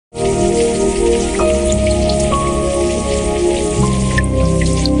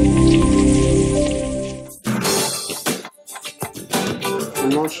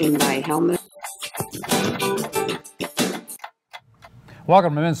Motion by Helmut.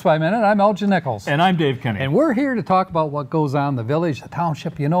 Welcome to Minutes by Minute. I'm Elgin Nichols. And I'm Dave Kenny. And we're here to talk about what goes on in the village, the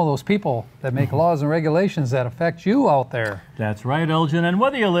township, you know, those people that make laws and regulations that affect you out there. That's right, Elgin. And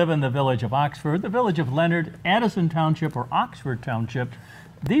whether you live in the village of Oxford, the village of Leonard, Addison Township, or Oxford Township,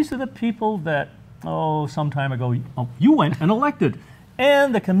 these are the people that, some time ago, you went and elected.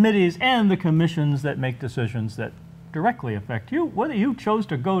 And the committees and the commissions that make decisions that directly affect you, whether you chose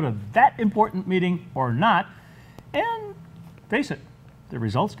to go to that important meeting or not. And face it, the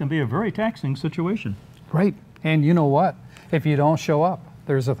results can be a very taxing situation. Right. And you know what? If you don't show up,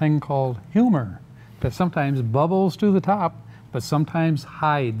 there's a thing called humor that sometimes bubbles to the top, but sometimes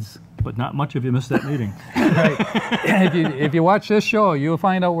hides. But not much if you miss that meeting. Right. If you watch this show, you'll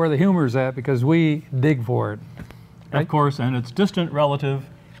find out where the humor's at because we dig for it. Right? Of course, and its distant relative,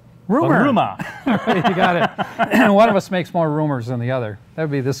 Rumor. Right, you got it. One of us makes more rumors than the other. That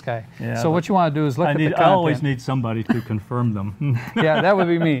would be this guy. Yeah, so what you want to do is look at the content. I always need somebody to confirm them. Yeah, that would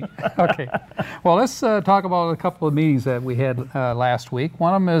be me. Okay. Well, let's talk about a couple of meetings that we had last week.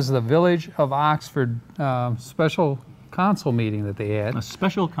 One of them is the Village of Oxford special council meeting that they had. A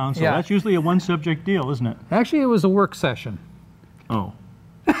special council. Yeah. That's usually a one-subject deal, isn't it? Actually, it was a work session. Oh.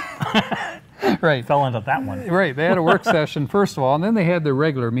 Right. Fell into that one. Right. They had a work session, first of all, and then they had their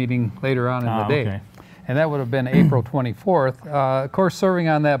regular meeting later on in the day. Okay. And that would have been April 24th. Of course, serving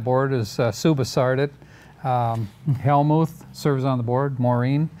on that board is Sue Basardit. Helmuth serves on the board,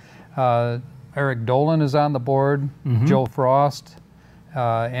 Maureen. Eric Dolan is on the board, Joe Frost,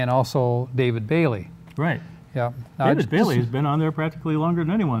 and also David Bailey. Right. Yeah. David Bailey has been on there practically longer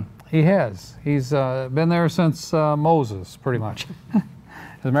than anyone. He has. He's been there since Moses, pretty much.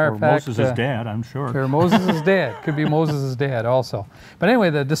 As a matter of fact, Moses' dad, I'm sure. Or Moses' dad. Could be Moses' dad also. But anyway,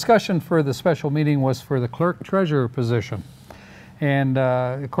 the discussion for the special meeting was for the clerk-treasurer position. And,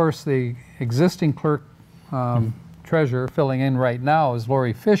 of course, the existing clerk treasurer filling in right now is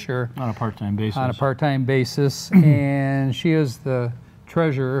Lori Fisher. On a part-time basis. On a part-time basis. And she is the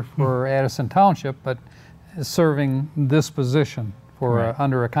treasurer for Addison Township, but is serving this position for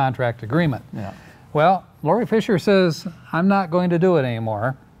under a contract agreement. Yeah. Well, Lori Fisher says, I'm not going to do it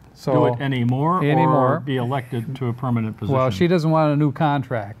anymore. So do it anymore or be elected to a permanent position? Well, she doesn't want a new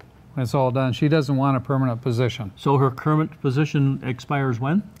contract when it's all done. She doesn't want a permanent position. So her current position expires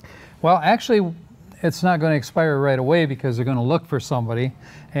when? Well, actually, it's not going to expire right away because they're going to look for somebody.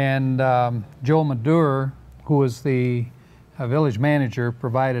 And Joe Madur, who is the village manager,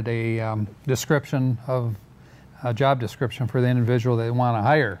 provided a description of a job description for the individual they want to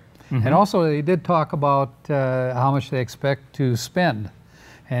hire. And also they did talk about how much they expect to spend.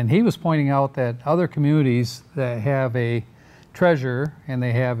 And he was pointing out that other communities that have a treasurer and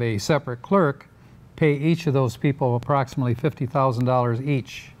they have a separate clerk pay each of those people approximately $50,000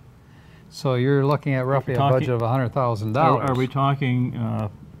 each. So you're looking at roughly a budget of $100,000. Are we talking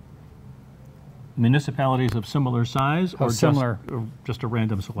municipalities of similar size or just a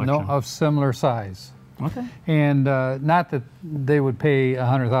random selection? No, of similar size. Okay. And not that they would pay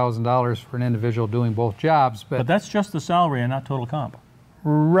 $100,000 for an individual doing both jobs, but that's just the salary and not total comp.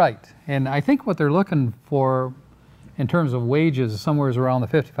 Right. And I think what they're looking for in terms of wages is somewhere around the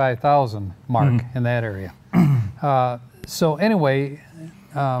 $55,000 mark in that area. So anyway,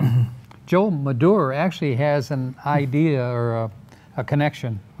 Joe Madur actually has an idea or a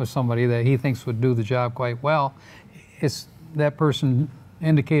connection with somebody that he thinks would do the job quite well. That person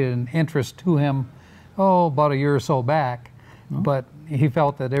indicated an interest to him about a year or so back, but he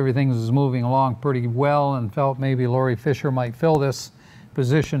felt that everything was moving along pretty well and felt maybe Lori Fisher might fill this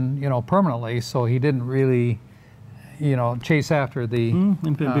position, permanently, so he didn't really, chase after the...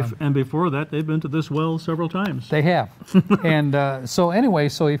 and before that, they've been to this well several times. They have. And so anyway,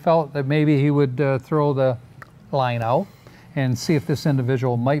 so he felt that maybe he would throw the line out and see if this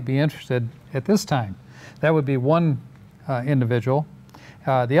individual might be interested at this time. That would be one individual.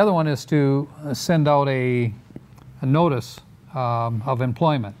 The other one is to send out a notice of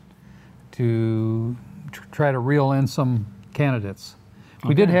employment to try to reel in some candidates.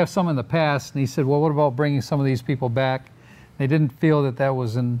 We did have some in the past, and he said, well, what about bringing some of these people back? They didn't feel that that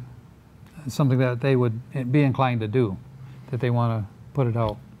was something that they would be inclined to do, that they want to put it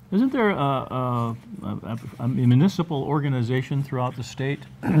out. Isn't there a municipal organization throughout the state?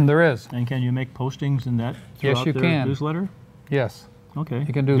 There is. And can you make postings in that throughout their newsletter? Yes. Okay.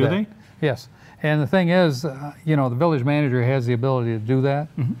 You can do that. They? Yes. And the thing is, the village manager has the ability to do that.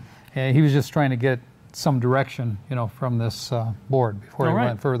 And he was just trying to get some direction, from this board before All we right.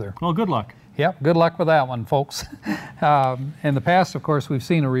 went further. Well, good luck. Yep, good luck with that one, folks. In the past, of course, we've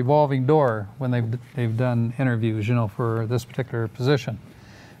seen a revolving door when they've done interviews, for this particular position.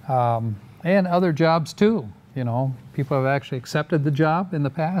 And other jobs too, People have actually accepted the job in the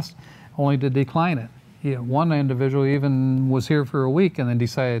past, only to decline it. One individual even was here for a week and then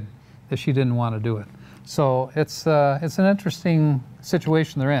decided that she didn't want to do it. So it's an interesting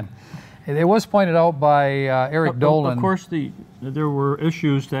situation they're in. It was pointed out by Eric Dolan. Of course, there were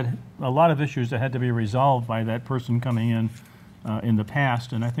a lot of issues that had to be resolved by that person coming in the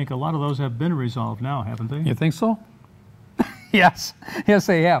past, and I think a lot of those have been resolved now, haven't they? You think so? Yes,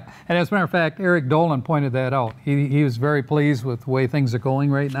 they have. And as a matter of fact, Eric Dolan pointed that out. He was very pleased with the way things are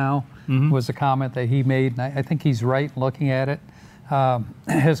going right now. Was a comment that he made, and I think he's right looking at it. It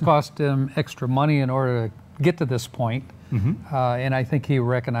has cost him extra money in order to get to this point. And I think he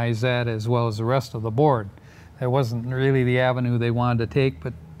recognized that as well as the rest of the board. That wasn't really the avenue they wanted to take,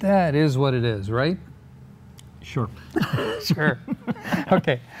 but that is what it is, right? Sure. Sure.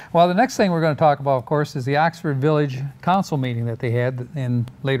 Okay. Well, the next thing we're going to talk about, of course, is the Oxford Village Council meeting that they had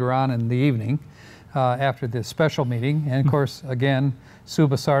later on in the evening after the special meeting. And, of course, again, Sue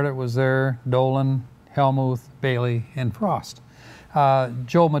Bassardit was there, Dolan, Helmuth, Bailey, and Frost.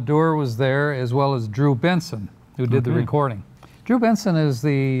 Joe Madure was there, as well as Drew Benson, who did the recording. Drew Benson is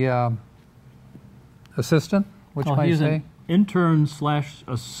the assistant, which might he's say? an intern /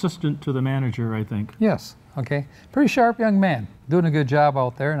 assistant to the manager, I think. Yes. Okay. Pretty sharp young man, doing a good job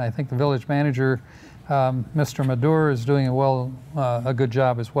out there, and I think the village manager, Mr. Madure, is doing a good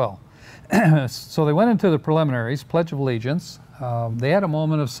job as well. So they went into the preliminaries, Pledge of Allegiance. They had a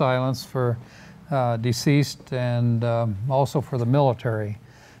moment of silence for deceased and also for the military,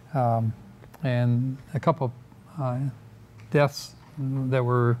 and a couple of deaths that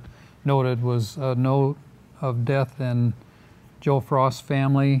were noted was a note of death in Joe Frost's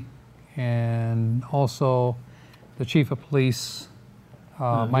family, and also the chief of police,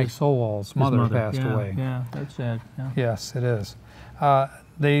 Mike Sowall's mother passed away. Yeah, that's sad. Yeah. Yes, it is.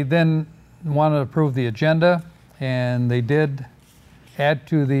 They then wanted to approve the agenda, and they did add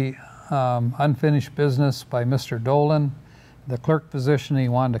to the unfinished business by Mr. Dolan. The clerk position, he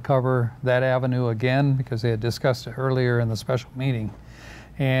wanted to cover that avenue again because they had discussed it earlier in the special meeting.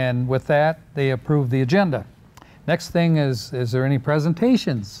 And with that, they approved the agenda. Next thing is there any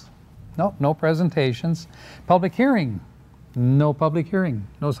presentations? Nope, no presentations. Public hearing? No public hearing.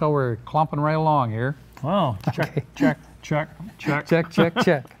 Notice how we're clumping right along here. Wow. Check, check, check, check. Check, check,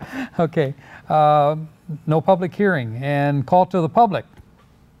 check. Okay. No public hearing. And call to the public.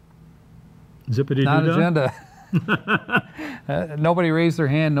 Zippity-doo-dah. Non-agenda. Nobody raised their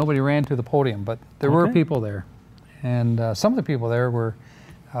hand. Nobody ran to the podium, but there were people there. And some of the people there were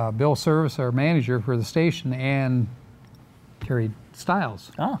Bill Service, our manager for the station, and Terry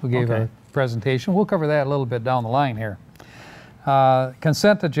Stiles, who gave a presentation. We'll cover that a little bit down the line here.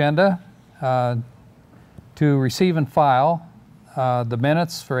 Consent agenda to receive and file. The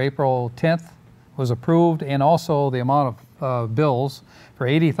minutes for April 10th was approved, and also the amount of bills for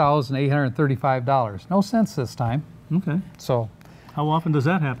 $80,835. No cents this time. Okay. So, how often does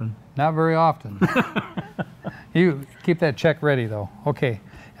that happen? not very often. You keep that check ready, though. Okay.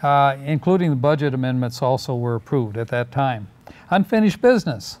 Including the budget amendments also were approved at that time. Unfinished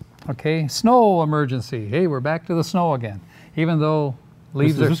business. Okay. Snow emergency. Hey, we're back to the snow again. Even though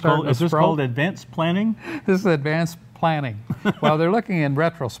leaves are starting to Is this sprout. called advanced planning? This is advanced planning. Well, they're looking in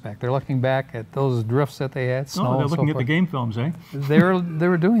retrospect. They're looking back at those drifts that they had, snow Oh, they're and so looking at the forth. game films, eh? They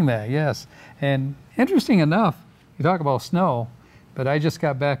were doing that, yes. And interesting enough, you talk about snow, but I just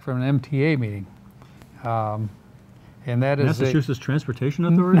got back from an MTA meeting. And that is Massachusetts Transportation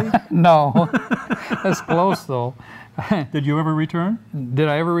Authority? no, that's close though. Did you ever return? Did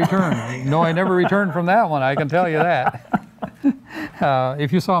I ever return? No, I never returned from that one, I can tell you that.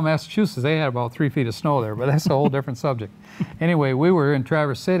 If you saw Massachusetts, they had about 3 feet of snow there, but that's a whole different subject. Anyway, we were in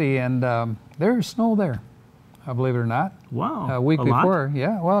Traverse City, and there's snow there, believe it or not. Wow. A week lot? before,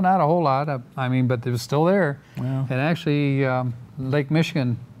 yeah. Well, not a whole lot. I mean, but it was still there. Wow. And actually, Lake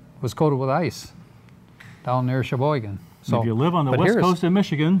Michigan was coated with ice down near Sheboygan. So, if you live on the but west here's- coast of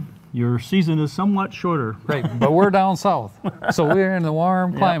Michigan, your season is somewhat shorter. Right, but we're down south, so we're in the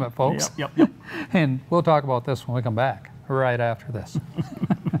warm climate, folks. Yep. And we'll talk about this when we come back, right after this.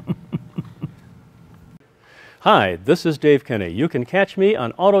 Hi, this is Dave Kenny. You can catch me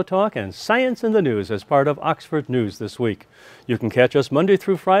on Auto Talk and Science in the News as part of Oxford News this week. You can catch us Monday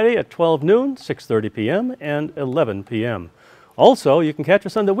through Friday at 12 noon, 6:30 p.m., and 11 p.m. Also, you can catch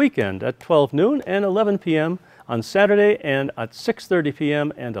us on the weekend at 12 noon and 11 p.m. on Saturday and at 6:30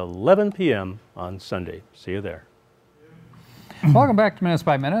 p.m. and 11 p.m. on Sunday. See you there. Welcome back to Minutes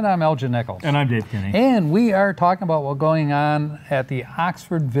by Minute. I'm Elgin Nichols. And I'm Dave Kinney. And we are talking about what's going on at the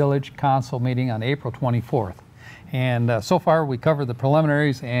Oxford Village Council meeting on April 24th. And so far we covered the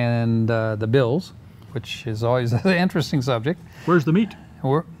preliminaries and the bills, which is always an interesting subject. Where's the meat?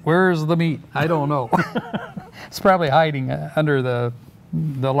 Where's the meat? I don't know. It's probably hiding under the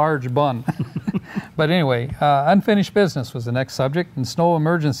large bun. But anyway, unfinished business was the next subject, and snow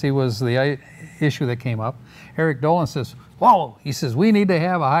emergency was the issue that came up. Eric Dolan says, whoa, he says, we need to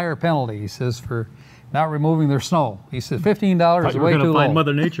have a higher penalty, he says, for not removing their snow. He says, $15 is way too low. Find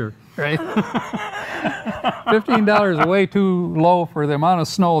Mother Nature. Right? $15 is way too low for the amount of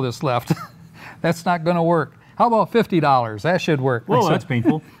snow that's left. That's not going to work. How about $50? That should work. Whoa, that's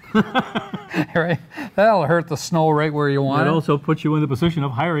painful. Right? That'll hurt the snow right where you want It it. also puts you in the position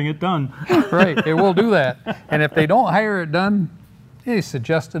of hiring it done. Right, it will do that. And if they don't hire it done, he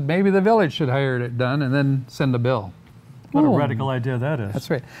suggested maybe the village should hire it done and then send a bill. What a Ooh. radical idea that is. That's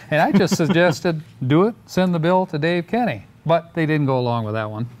right. And I just suggested do it, send the bill to Dave Kenny. But they didn't go along with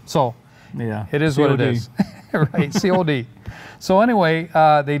that one. So Yeah. it is what it COD. is. Right, COD. So anyway,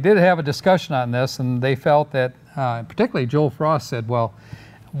 they did have a discussion on this, and they felt that, particularly Joe Frost said, well,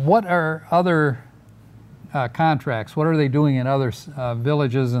 what are other contracts? What are they doing in other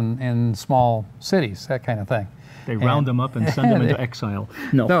villages and small cities, that kind of thing? They round them up and send them into exile.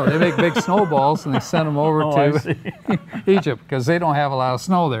 No, they make big snowballs and they send them over Oh, I to see. Egypt because they don't have a lot of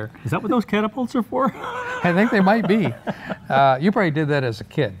snow there. Is that what those catapults are for? I think they might be. You probably did that as a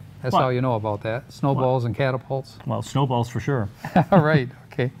kid. That's What? how you know about that. Snowballs and catapults. Well, snowballs for sure. All right,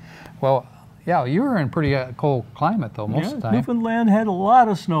 okay. Well, yeah, you were in pretty cold climate though most of the time. Newfoundland had a lot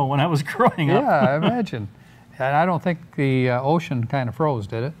of snow when I was growing up. Yeah, I imagine. And I don't think the ocean kind of froze,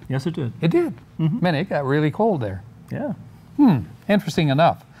 did it? Yes, it did. It did. Man, it got really cold there. Yeah. Interesting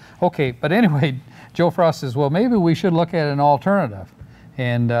enough. Okay, but anyway, Joe Frost says, well, maybe we should look at an alternative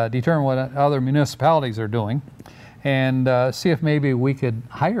and determine what other municipalities are doing and see if maybe we could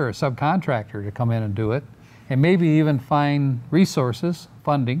hire a subcontractor to come in and do it and maybe even find resources,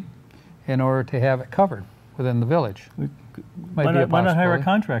 funding, in order to have it covered within the village. Might Why be a not hire a possibility.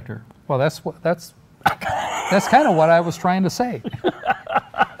 contractor? Well, that's kind of what I was trying to say.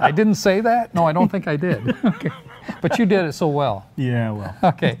 I didn't say that? No, I don't think I did. Okay. But you did it so well. Yeah, well.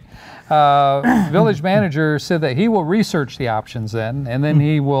 Okay. Village manager said that he will research the options then, and then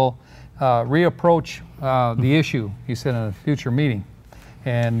he will reapproach the issue, he said, in a future meeting.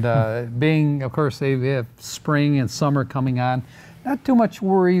 And being, of course, they have spring and summer coming on, not too much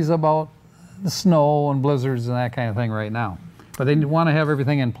worries about the snow and blizzards and that kind of thing right now. But they want to have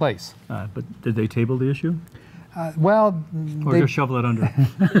everything in place. But did they table the issue? Well, Or just shovel it under?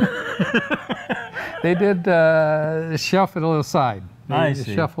 they did shuffle it aside. I They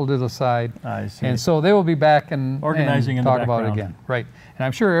see. shuffled it aside. I see. And so they will be back and Organizing in the talk about it background. again. Right. And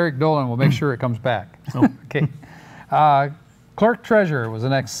I'm sure Eric Dolan will make sure it comes back. Okay. Clerk treasurer was the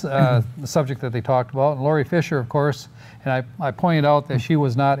next subject that they talked about. And Lori Fisher, of course, and I pointed out that she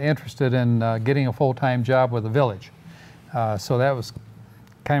was not interested in getting a full-time job with the village. So that was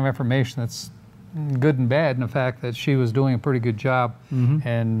kind of information that's good and bad in the fact that she was doing a pretty good job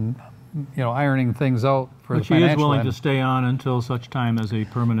and ironing things out for But the she financial is willing end. to stay on until such time as a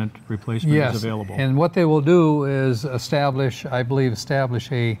permanent replacement Yes, is available. and what they will do is establish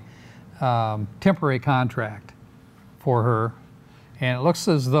a temporary contract for her, and it looks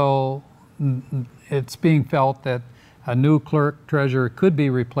as though it's being felt that a new clerk treasurer could be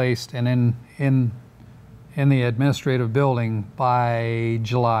replaced and in the administrative building by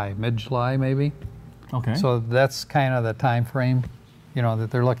July, mid-July maybe. Okay. So that's kind of the time frame,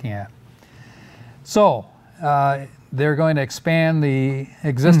 that they're looking at. So they're going to expand the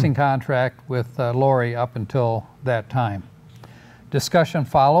existing contract with Lori up until that time. Discussion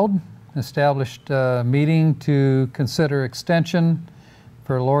followed. Established a meeting to consider extension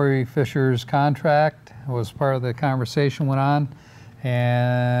for Lori Fisher's contract. It was part of the conversation went on,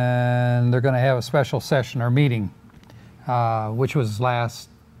 and they're going to have a special session or meeting, which was last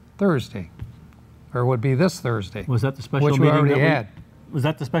Thursday, or would be this Thursday. Was that the special which we meeting already that had? Was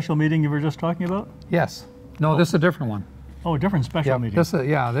that the special meeting you were just talking about? Yes. No, this is a different one. Oh, a different special meeting.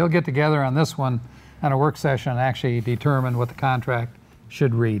 They'll get together on this one on a work session and actually determine what the contract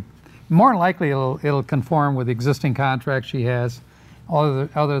should read. More than likely, it'll conform with the existing contract she has,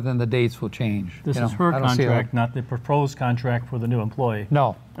 other than the dates will change. This is her contract, not the proposed contract for the new employee.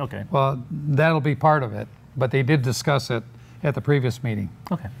 No. Okay. Well, that'll be part of it, but they did discuss it at the previous meeting.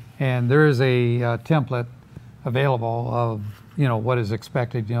 Okay. And there is a template available of what is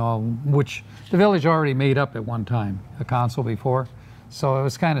expected, which the village already made up at one time, a council before. So it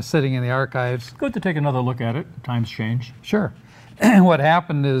was kind of sitting in the archives. Good to take another look at it. Times change. Sure. What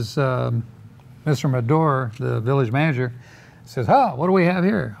happened is Mr. Madore, the village manager, says, what do we have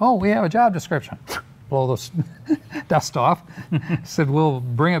here? Oh, we have a job description. Blow the dust off. Said, we'll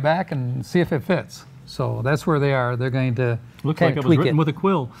bring it back and see if it fits. So that's where they are. They're going to Looks like it was written with a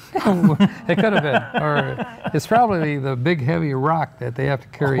quill. It could have been. Or it's probably the big heavy rock that they have to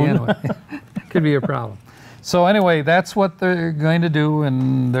carry in with. Could be a problem. So anyway, that's what they're going to do,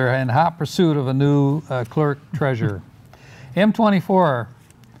 and they're in hot pursuit of a new clerk treasurer. M24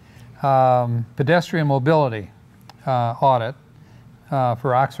 pedestrian mobility audit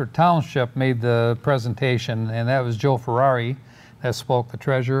for Oxford Township made the presentation, and that was Joe Ferrari that spoke, the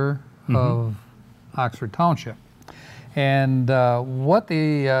treasurer of Oxford Township. And what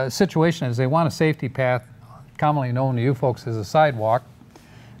the situation is, they want a safety path, commonly known to you folks as a sidewalk,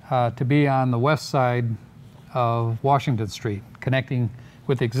 to be on the west side of Washington Street, connecting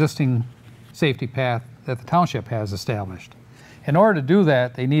with the existing safety path that the township has established. In order to do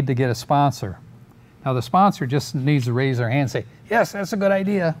that, they need to get a sponsor. Now the sponsor just needs to raise their hand and say, yes, that's a good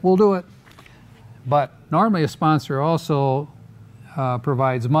idea, we'll do it. But normally a sponsor also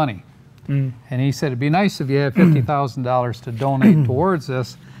provides money. And he said, it'd be nice if you had $50,000 to donate towards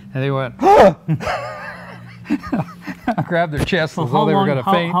this. And they went, grabbed their chest as though they were going to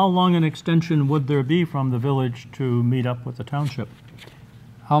faint. How long an extension would there be from the village to meet up with the township?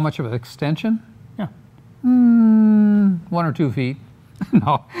 How much of an extension? Yeah. 1 or 2 feet.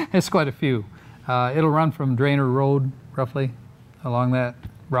 No, it's quite a few. It'll run from Drainer Road, roughly, along that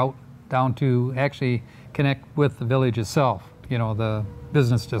route, down to actually connect with the village itself, the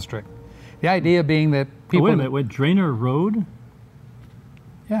business district. The idea being that people... wait a minute, Drainer Road?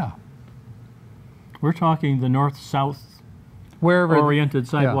 Yeah. We're talking the north-south oriented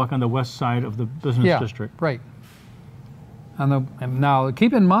sidewalk on the west side of the business district. Right. Now,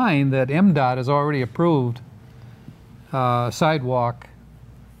 keep in mind that MDOT has already approved sidewalk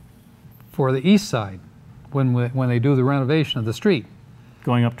for the east side when they do the renovation of the street.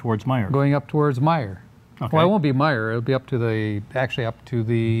 Going up towards Meyer. Going up towards Meyer. Okay. Well, it won't be Meyer. It'll be up to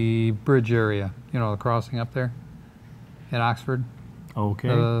the bridge area, the crossing up there in Oxford. Okay.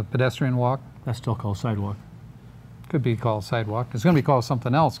 The pedestrian walk. That's still called sidewalk. Could be called sidewalk. It's going to be called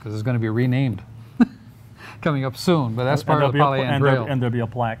something else because it's going to be renamed coming up soon, but that's part of the Pollyant Trail. And there'll be a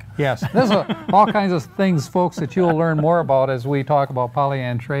plaque. Yes. There's all kinds of things, folks, that you'll learn more about as we talk about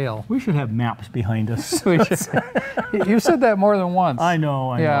Pollyant Trail. We should have maps behind us. You said that more than once. I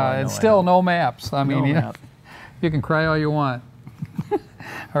know. And still no maps. I mean, you can cry all you want.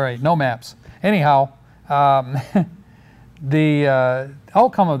 All right, no maps. Anyhow, the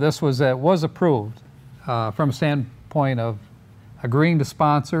outcome of this was that it was approved from a standpoint of agreeing to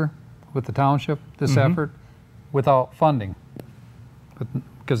sponsor with the township this effort without funding,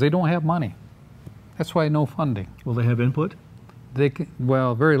 because they don't have money. That's why no funding. Will they have input?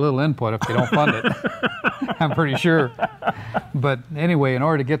 Well, very little input if they don't fund it. I'm pretty sure. But anyway, in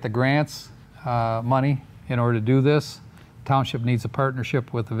order to get the grants money, in order to do this, the township needs a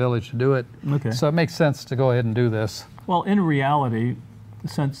partnership with the village to do it. Okay. So it makes sense to go ahead and do this. Well, in reality,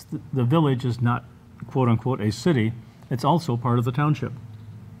 since the village is not, quote unquote, a city, it's also part of the township.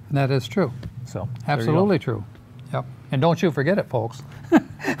 And that is true. So absolutely true. Yep. And don't you forget it, folks.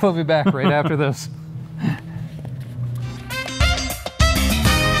 We'll be back right after this.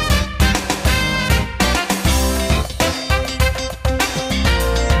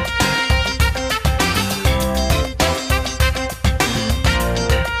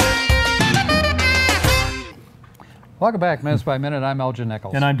 Welcome back, Minutes by Minute. I'm Elgin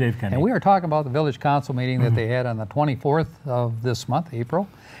Nichols. And I'm Dave Kenny. And we are talking about the village council meeting that they had on the 24th of this month, April.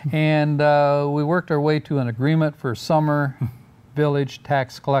 And we worked our way to an agreement for summer village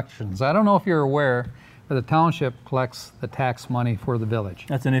tax collections. I don't know if you're aware, but the township collects the tax money for the village.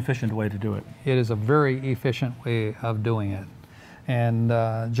 That's an efficient way to do it. It is a very efficient way of doing it. And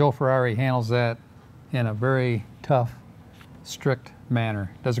Joe Ferrari handles that in a very tough, strict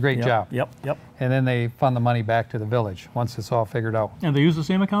manner. Does a great job. Yep. And then they fund the money back to the village once it's all figured out. And they use the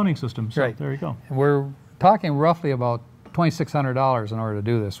same accounting system, so right. There you go. And we're talking roughly about $2,600 in order to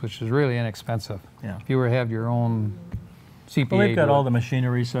do this, which is really inexpensive. Yeah. If you were to have your own CPA. Well, they've got all the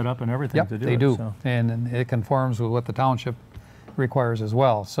machinery set up and everything to do it. They do. So. And it conforms with what the township requires as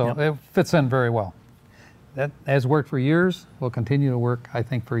well. So it fits in very well. That has worked for years, will continue to work, I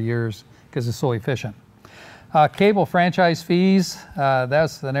think, for years because it's so efficient. Cable franchise fees,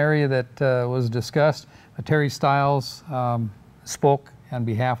 that's an area that was discussed. Terry Stiles spoke on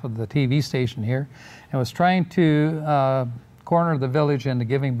behalf of the TV station here and was trying to corner of the village into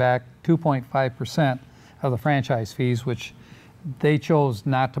giving back 2.5% of the franchise fees, which they chose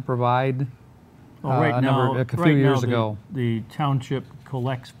not to provide a few years ago. The township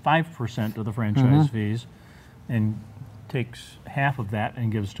collects 5% of the franchise fees and takes half of that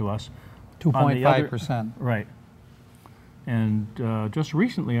and gives to us. 2.5%. Right. And just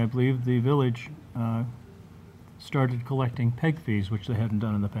recently, I believe, the village started collecting PEG fees, which they hadn't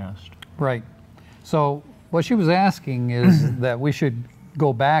done in the past. Right. So what she was asking is that we should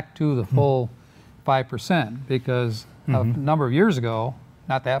go back to the full 5%, because a number of years ago,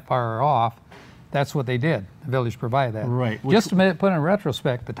 not that far off, that's what they did. The village provided that. Right. Just to put in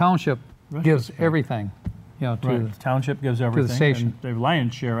retrospect, the township gives everything, you know, to The township gives everything. the station. And the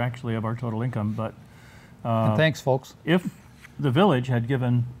lion's share, actually, of our total income. But and thanks, folks. if the village had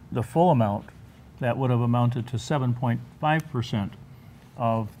given the full amount, that would have amounted to 7.5%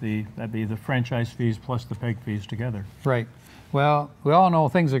 of that'd be the franchise fees plus the PEG fees together. Right. Well, we all know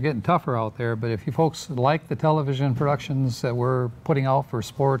things are getting tougher out there, but if you folks like the television productions that we're putting out for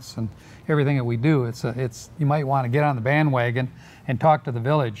sports and everything that we do, you might want to get on the bandwagon and talk to the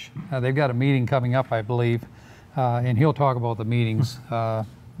village. They've got a meeting coming up, I believe, and he'll talk about the meetings,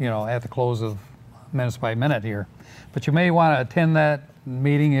 you know, at the close of Minutes by Minute here. But you may want to attend that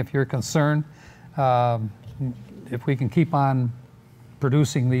meeting if you're concerned. If we can keep on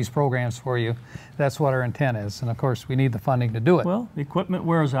producing these programs for you, that's what our intent is. And of course, we need the funding to do it. Well, the equipment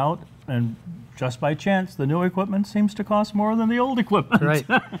wears out, and just by chance, the new equipment seems to cost more than the old equipment. Right.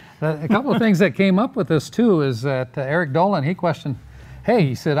 A couple of things that came up with this too is that Eric Dolan, he questioned, hey,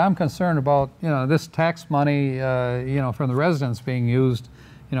 he said, I'm concerned about, you know, this tax money, you know, from the residents being used,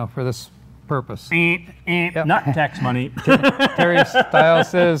 you know, for this purpose. Not tax money. Terry Stiles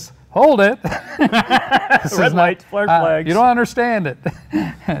says, hold it. Red light, flare flags. You don't understand it.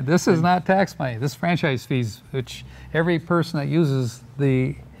 This is not tax money. This is franchise fees, which every person that uses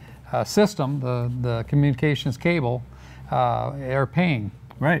the system, the communications cable, are paying.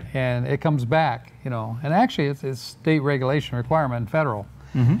 Right. And it comes back, you know. And actually, it's state regulation requirement and federal.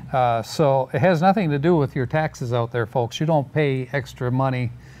 So it has nothing to do with your taxes out there, folks. You don't pay extra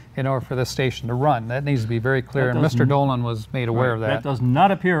money in order for this station to run. That needs to be very clear, and Mr. Dolan was made aware of that. That does not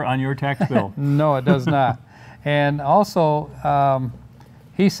appear on your tax bill. No, it does not. And also,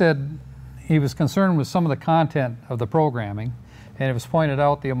 he said he was concerned with some of the content of the programming, and it was pointed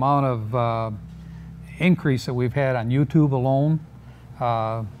out the amount of increase that we've had on YouTube alone,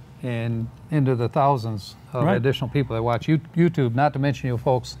 and into the thousands of additional people that watch YouTube, not to mention you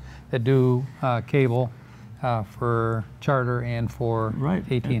folks that do cable, for Charter and for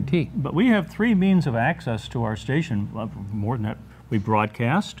AT&T. But we have three means of access to our station. More than that, we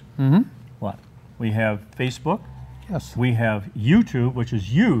broadcast. What? We have Facebook. Yes. We have YouTube, which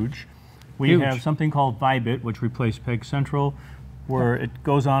is huge. We have something called Vibit, which replaced PEG Central, where it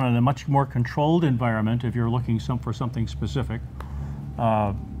goes on in a much more controlled environment if you're looking for something specific.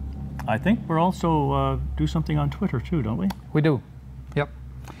 I think we're also do something on Twitter too, don't we? We do. Yep.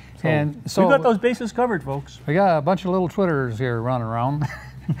 And so we've got those bases covered, folks. We got a bunch of little Twitters here running around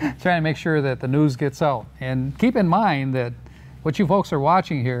trying to make sure that the news gets out. And keep in mind that what you folks are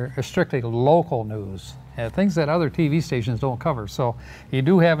watching here is strictly local news, things that other TV stations don't cover. So you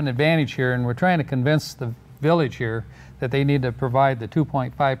do have an advantage here, and we're trying to convince the village here that they need to provide the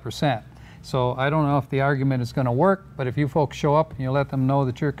 2.5%. So I don't know if the argument is going to work, but if you folks show up and you let them know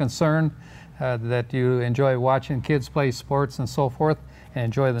that you're concerned, that you enjoy watching kids play sports and so forth, and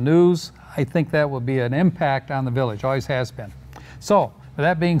enjoy the news, I think that will be an impact on the village, always has been. So, with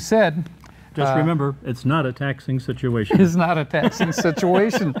that being said, just remember, it's not a taxing situation. It's not a taxing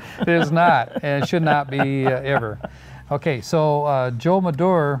situation. It is not, and it should not be ever. Okay, so Joe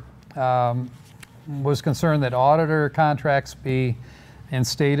Madure was concerned that auditor contracts be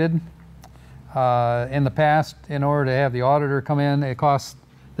instated. In the past, in order to have the auditor come in, it costs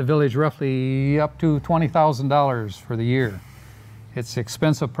the village roughly up to $20,000 for the year. It's an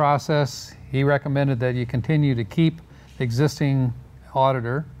expensive process. He recommended that you continue to keep the existing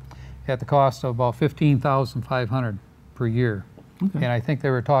auditor at the cost of about $15,500 per year. Okay. And I think they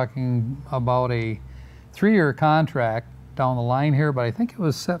were talking about a 3-year contract down the line here, but I think it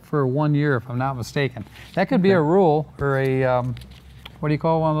was set for 1 year, if I'm not mistaken. That could be a rule, or a, what do you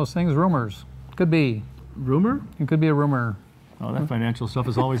call one of those things? Rumors. Could be. Rumor? It could be a rumor. Oh, that financial stuff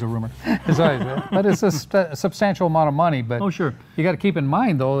is always a rumor. It's always, but it's a substantial amount of money. But sure. You got to keep in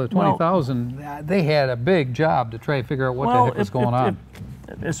mind, though, the 20,000. They had a big job to try to figure out what the heck was going on.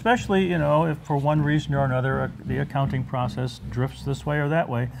 Especially, you know, if for one reason or another the accounting process drifts this way or that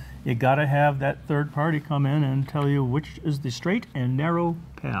way, you got to have that third party come in and tell you which is the straight and narrow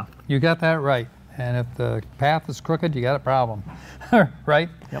path. You got that right. And if the path is crooked, you got a problem, right?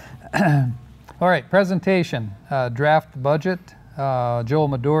 Yep. All right, presentation, draft budget. Joel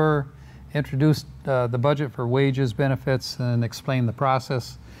Madure introduced the budget for wages, benefits, and explained the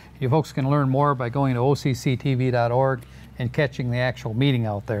process. You folks can learn more by going to OCCTV.org and catching the actual meeting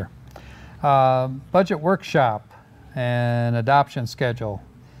out there. Budget workshop and adoption schedule.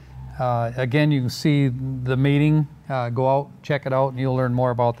 Again, you can see the meeting. Go out, check it out, and you'll learn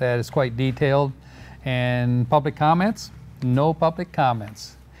more about that. It's quite detailed. And public comments? No public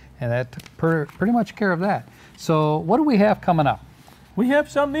comments. And that took pretty much care of that. So what do we have coming up? We have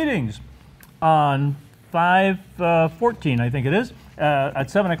some meetings on 5/14, I think it is.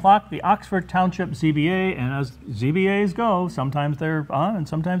 At 7 o'clock, the Oxford Township ZBA, and as ZBAs go, sometimes they're on and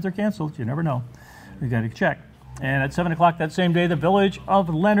sometimes they're canceled. You never know. You got to check. And at 7 o'clock that same day, the Village of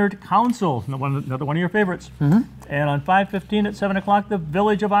Leonard Council, another one of your favorites. And on 5:15 at 7 o'clock, the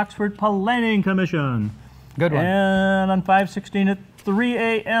Village of Oxford Planning Commission. Good one. And on 5:16 at 3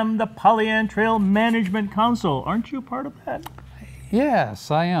 a.m., the Pollyant Trail Management Council. Aren't you part of that?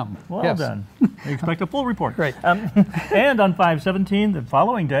 Yes, I am. Well yes. done. We expect a full report. Great. And on 5/17, the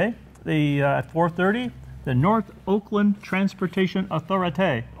following day, at 4:30, the North Oakland Transportation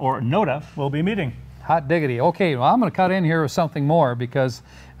Authority, or NOTA, will be meeting. Hot diggity. Okay, well, I'm going to cut in here with something more because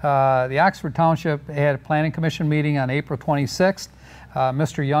the Oxford Township had a Planning Commission meeting on April 26th.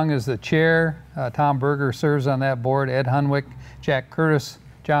 Mr. Young is the chair. Tom Berger serves on that board. Ed Hunwick, Jack Curtis,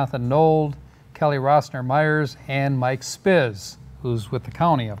 Jonathan Nold, Kelly Rossner Myers, and Mike Spiz, who's with the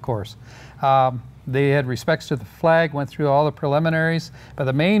county, of course. They had respects to the flag, went through all the preliminaries, but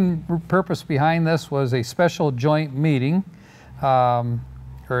the main purpose behind this was a special joint meeting,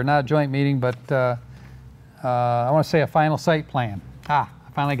 or not a joint meeting, but I want to say a final site plan. I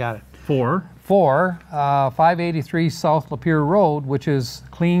finally got it. For 583 South Lapeer Road, which is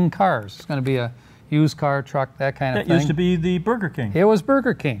clean cars. It's going to be a used car, truck, that kind of thing. That used to be the Burger King. It was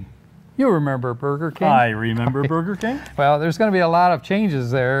Burger King. You remember Burger King? I remember Burger King. Well, there's going to be a lot of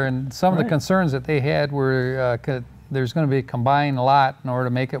changes there, and some of the concerns that they had were there's going to be a combined lot in order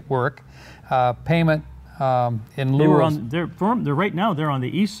to make it work. Payment in lieu of... They're right now, they're on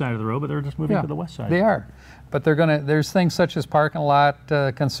the east side of the road, but they're just moving to the west side. They are. But there's things such as parking lot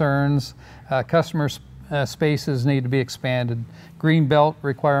concerns, customer spaces need to be expanded, green belt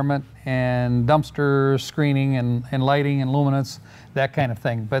requirement, and dumpster screening and lighting and luminance, that kind of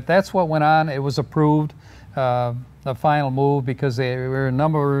thing. But that's what went on. It was approved, the final move, because there were a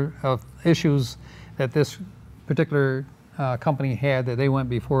number of issues that this particular company had that they went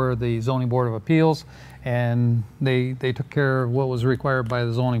before the Zoning Board of Appeals, and they took care of what was required by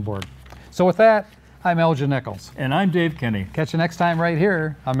the Zoning Board. So with that, I'm Elgin Nichols. And I'm Dave Kenny. Catch you next time right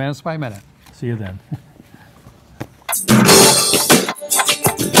here on Minutes by Minute. See you then.